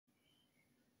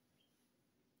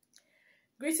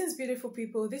Greetings, beautiful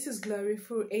people. This is Glory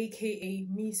Fu, aka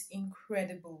Miss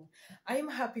Incredible. I am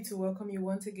happy to welcome you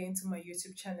once again to my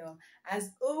YouTube channel.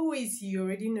 As always, you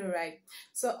already know, right?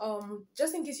 So,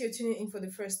 just in case you're tuning in for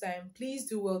the first time, please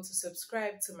do well to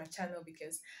subscribe to my channel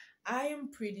because I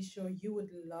am pretty sure you would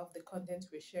love the content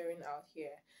we're sharing out here.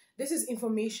 This is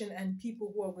information and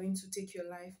people who are going to take your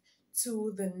life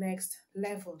to the next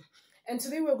level. And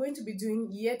today we're going to be doing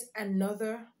yet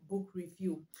another book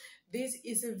review. This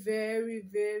is a very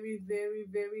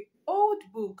old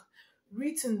book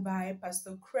written by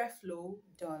Pastor Creflo.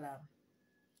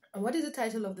 And what is the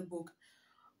title of the book?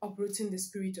 Uprooting the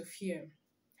Spirit of Fear.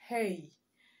 Hey,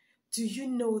 do you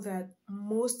know that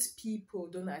most people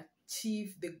don't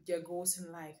achieve their goals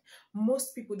in life?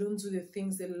 Most people don't do the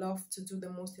things they love to do the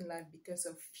most in life because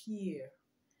of fear.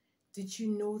 Did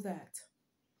you know that?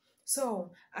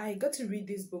 So I got to read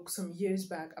this book some years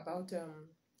back, about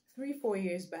 3-4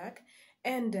 years back,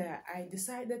 and I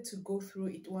decided to go through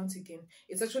it once again.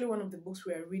 It's actually one of the books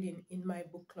we are reading in my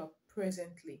book club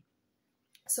presently.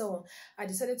 So I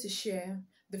decided to share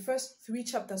the first 3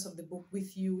 chapters of the book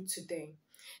with you today.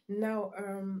 Now,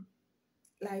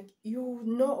 like you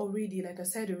know already, like I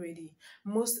said already,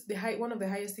 one of the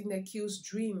highest thing that kills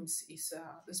dreams is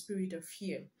the spirit of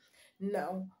fear.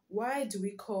 Now, why do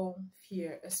we call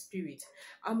fear a spirit?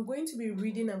 I'm going to be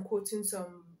reading and quoting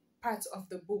some parts of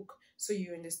the book so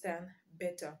you understand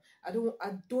better. I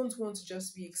don't want to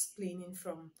just be explaining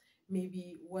from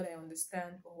maybe what I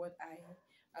understand or what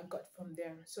I got from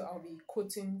there. So I'll be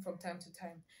quoting from time to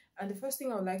time. And the first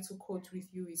thing I would like to quote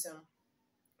with you is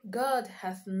God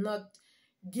hath not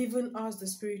given us the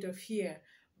spirit of fear,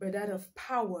 but that of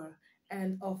power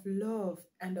and of love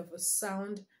and of a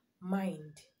sound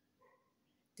mind.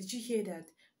 Did you hear that?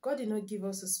 God did not give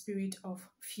us a spirit of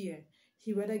fear.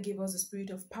 He rather gave us a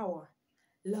spirit of power,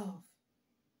 love,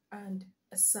 and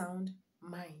a sound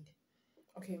mind.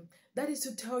 Okay, that is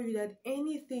to tell you that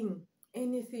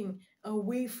anything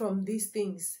away from these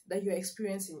things that you're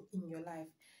experiencing in your life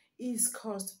is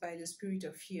caused by the spirit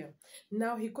of fear.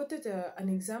 Now, he quoted an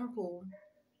example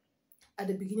at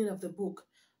the beginning of the book.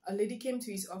 A lady came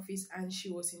to his office and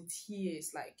she was in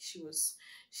tears. Like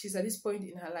she's at this point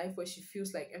in her life where she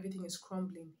feels like everything is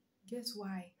crumbling. Guess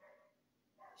why?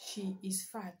 She is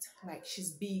fat, like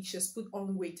she's big, she has put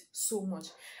on weight so much,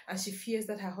 and she fears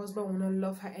that her husband will not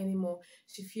love her anymore.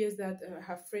 She fears that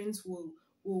her friends will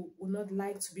not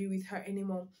like to be with her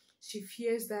anymore. She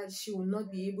fears that she will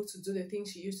not be able to do the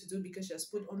things she used to do because she has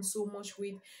put on so much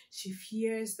weight. She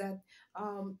fears that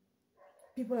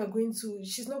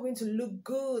she's not going to look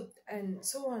good, and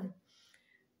so on.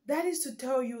 That is to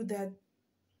tell you that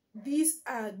this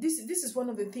is one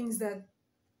of the things that,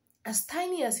 as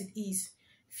tiny as it is,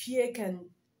 fear can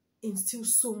instill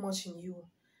so much in you.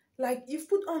 Like, you've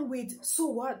put on weight, so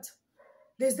what?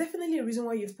 There's definitely a reason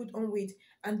why you've put on weight,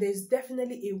 and there's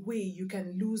definitely a way you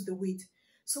can lose the weight.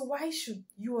 So why should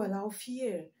you allow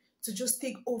fear to just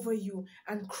take over you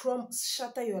and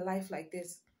shatter your life like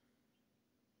this?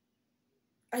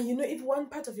 And you know, if one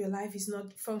part of your life is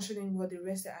not functioning well, the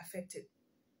rest are affected.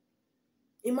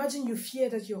 Imagine you fear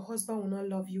that your husband will not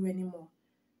love you anymore.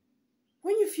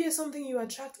 When you fear something, you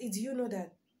attract it. Do you know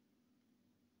that?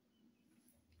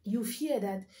 You fear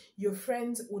that your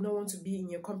friends will not want to be in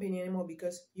your company anymore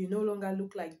because you no longer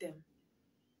look like them.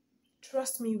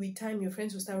 Trust me, with time, your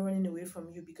friends will start running away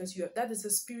from you because that is a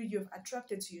spirit you have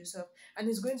attracted to yourself, and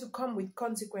it's going to come with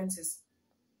consequences.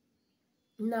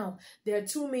 Now, there are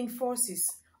 2 main forces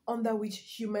under which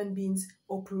human beings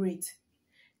operate.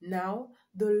 Now,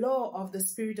 the law of the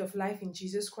spirit of life in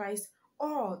Jesus Christ,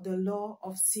 or the law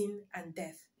of sin and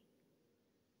death.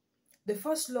 The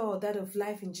first law, that of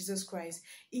life in Jesus Christ,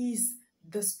 is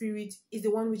the spirit, is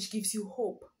the one which gives you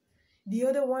hope. The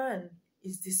other one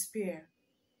is despair.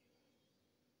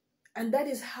 And that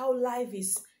is how life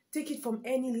is. Take it from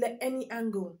any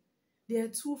angle. There are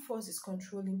 2 forces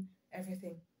controlling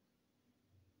everything.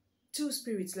 2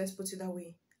 spirits, let's put it that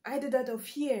way. Either that of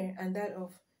fear and that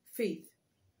of faith.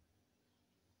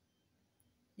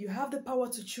 You have the power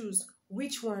to choose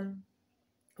which one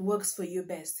works for you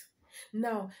best.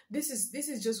 Now, this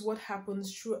is just what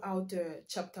happens throughout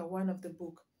chapter 1 of the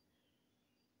book.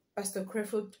 Pastor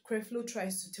Creflo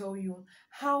tries to tell you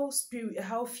how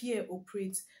fear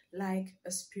operates like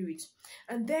a spirit.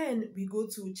 And then we go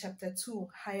to chapter 2,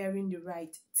 hiring the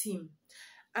right team.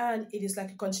 And it is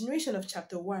like a continuation of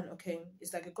chapter 1, okay?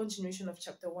 It's like a continuation of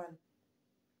chapter 1.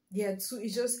 Yeah, so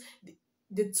it's just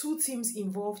the 2 teams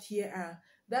involved here are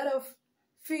that of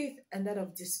faith and that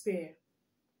of despair.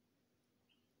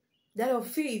 That of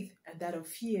faith and that of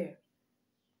fear.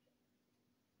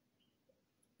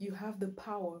 You have the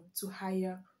power to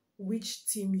hire which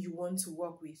team you want to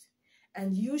work with.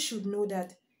 And you should know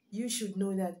that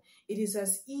it is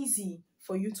as easy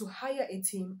for you to hire a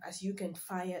team as you can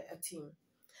fire a team.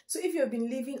 So if you have been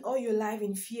living all your life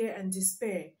in fear and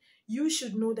despair, you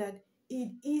should know that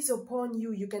it is upon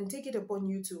you. You can take it upon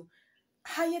you to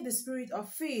hire the spirit of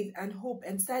faith and hope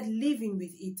and start living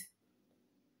with it.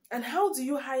 And how do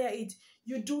you hire it?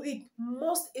 You do it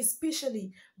most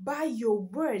especially by your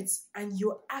words and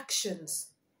your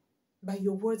actions. By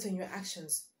your words and your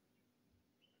actions.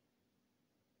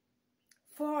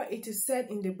 For it is said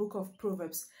in the book of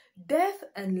Proverbs, death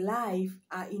and life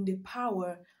are in the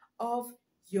power of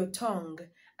your tongue,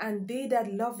 and they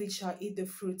that love it shall eat the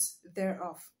fruits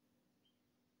thereof.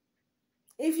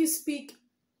 If you speak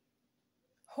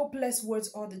hopeless words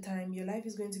all the time, your life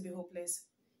is going to be hopeless.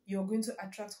 You're going to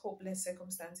attract hopeless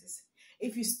circumstances.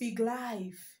 If you speak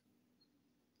life,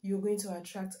 you're going to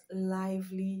attract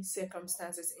lively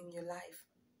circumstances in your life.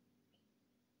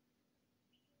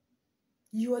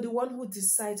 You are the one who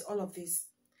decides all of this.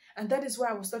 And that is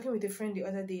why I was talking with a friend the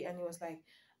other day, and he was like,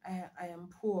 I am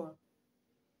poor.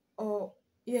 Or,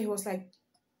 yeah, he was like,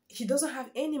 he doesn't have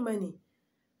any money.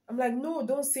 I'm like, no,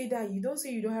 don't say that. You don't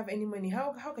say you don't have any money.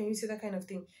 How can you say that kind of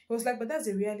thing? He was like, but that's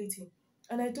the reality.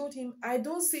 And I told him, I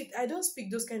don't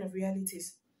speak those kind of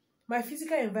realities. My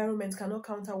physical environment cannot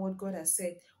counter what God has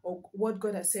said or what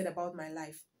God has said about my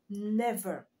life.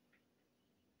 Never.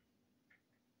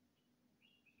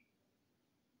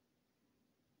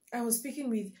 I was speaking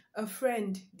with a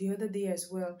friend the other day as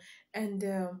well, and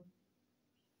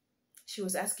she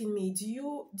was asking me, do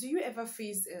you ever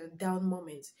face down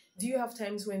moments? Do you have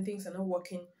times when things are not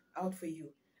working out for you?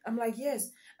 I'm like,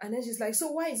 yes. And then she's like,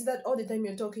 so why is that all the time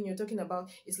you're talking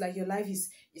about, it's like your life is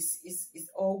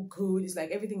all good, it's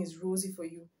like everything is rosy for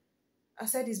you? I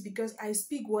said, it's because I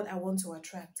speak what I want to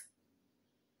attract.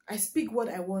 I speak what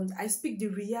I want. I speak the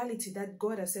reality that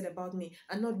God has said about me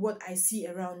and not what I see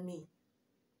around me.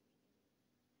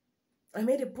 I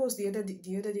made a post the other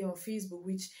day on Facebook,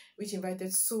 which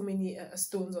invited so many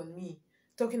stones on me,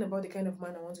 talking about the kind of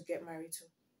man I want to get married to.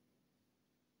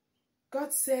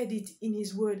 God said it in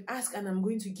his word, ask and I'm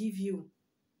going to give you.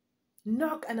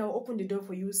 Knock and I'll open the door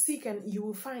for you. Seek and you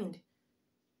will find.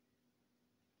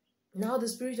 Now the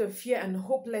spirit of fear and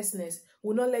hopelessness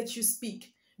will not let you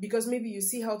speak because maybe you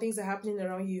see how things are happening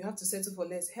around you. You have to settle for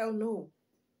less. Hell no.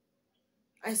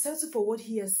 I settle for what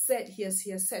he has said. He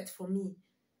has set for me.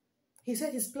 He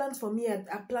said his plans for me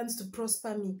are plans to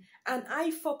prosper me. And I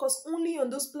focus only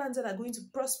on those plans that are going to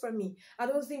prosper me. I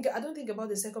don't think about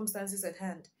the circumstances at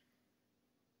hand.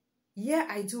 Yeah,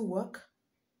 I do work.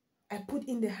 I put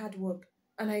in the hard work.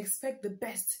 And I expect the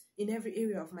best in every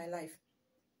area of my life.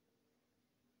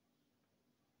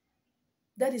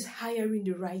 That is hiring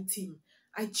the right team.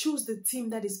 I choose the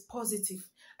team that is positive.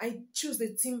 I choose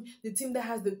the team that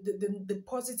has the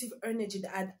positive energy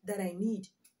that I need.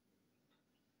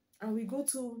 And we go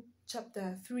to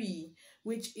chapter 3,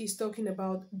 which is talking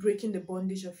about breaking the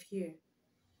bondage of fear.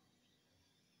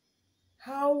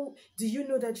 How do you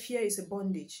know that fear is a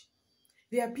bondage?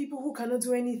 There are people who cannot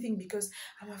do anything because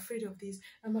I'm afraid of this,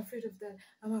 I'm afraid of that,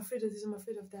 I'm afraid of this, I'm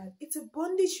afraid of that. It's a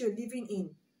bondage you're living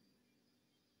in.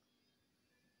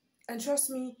 And trust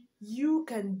me, you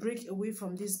can break away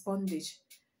from this bondage.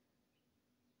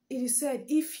 It is said,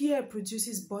 if fear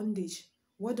produces bondage,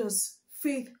 what does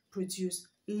faith produce?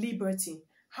 Liberty.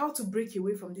 How to break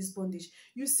away from this bondage?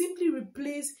 You simply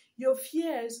replace your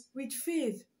fears with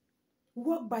faith.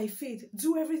 Walk by faith.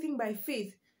 Do everything by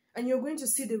faith. And you're going to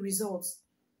see the results.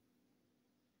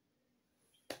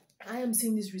 I am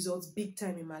seeing these results big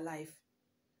time in my life.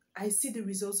 I see the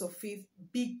results of faith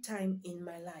big time in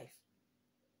my life.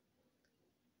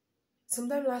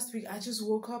 Sometime last week, I just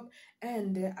woke up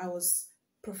and I was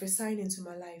prophesying into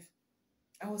my life.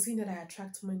 I was saying that I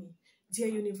attract money. Dear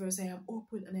universe, I am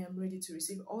open and I am ready to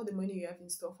receive all the money you have in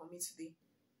store for me today.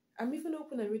 I'm even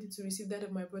open and ready to receive that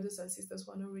of my brothers and sisters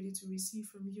who are not ready to receive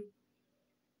from you.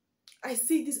 I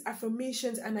see these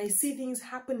affirmations and I see things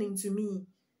happening to me.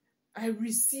 I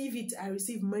receive it. I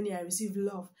receive money. I receive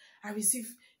love. I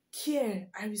receive care.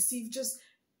 I receive just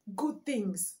good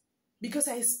things. Because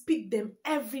I speak them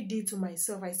every day to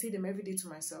myself. I say them every day to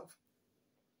myself.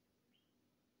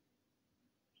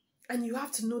 And you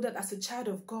have to know that as a child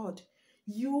of God,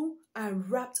 you are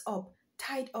wrapped up,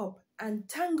 tied up, and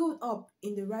tangled up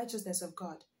in the righteousness of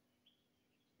God.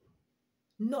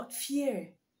 Not fear.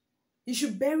 You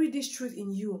should bury this truth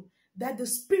in you, that the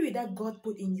spirit that God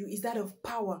put in you is that of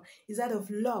power, is that of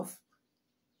love,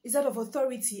 is that of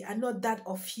authority, and not that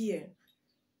of fear.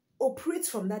 Operate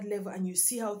from that level and you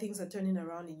see how things are turning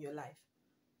around in your life.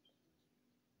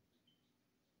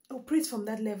 Operate from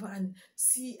that level and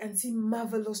see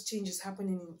marvelous changes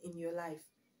happening in your life.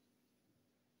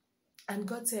 And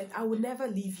God said, I will never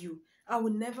leave you. I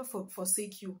will never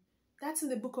forsake you. That's in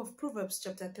the book of Proverbs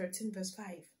chapter 13 verse 5.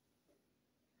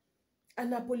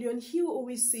 And Napoleon Hill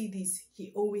always said this.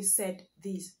 He always said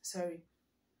this. Sorry.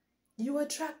 You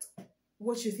attract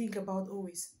what you think about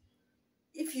always.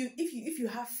 If you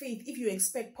have faith, if you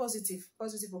expect positive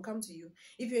will come to you.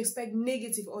 If you expect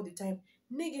negative all the time,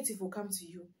 negative will come to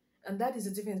you. And that is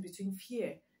the difference between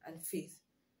fear and faith.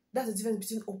 That's the difference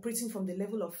between operating from the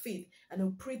level of faith and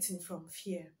operating from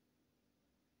fear.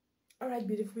 All right,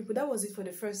 beautiful people. That was it for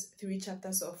the first 3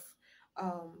 chapters of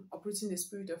Uprooting the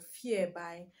Spirit of Fear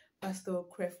by Pastor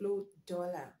Creflo.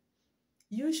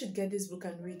 You should get this book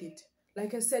and read it.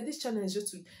 Like I said, this channel is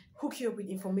just to hook you up with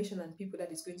information and people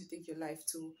that is going to take your life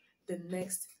to the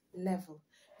next level.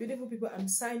 Beautiful people, I'm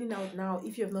signing out now.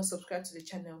 If you have not subscribed to the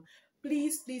channel,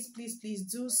 please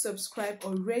do subscribe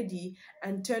already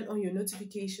and turn on your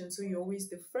notifications so you're always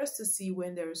the first to see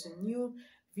when there is a new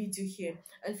video here.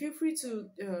 And feel free to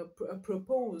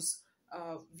propose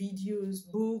videos,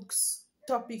 books,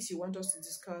 topics you want us to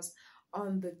discuss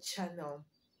on the channel.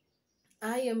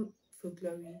 I am for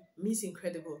glory, Miss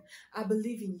Incredible. I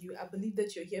believe in you. I believe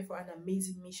that you're here for an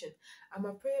amazing mission. And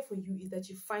my prayer for you is that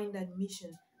you find that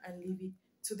mission and live it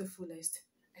to the fullest.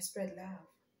 I spread love.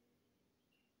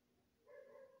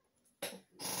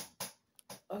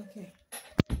 Okay.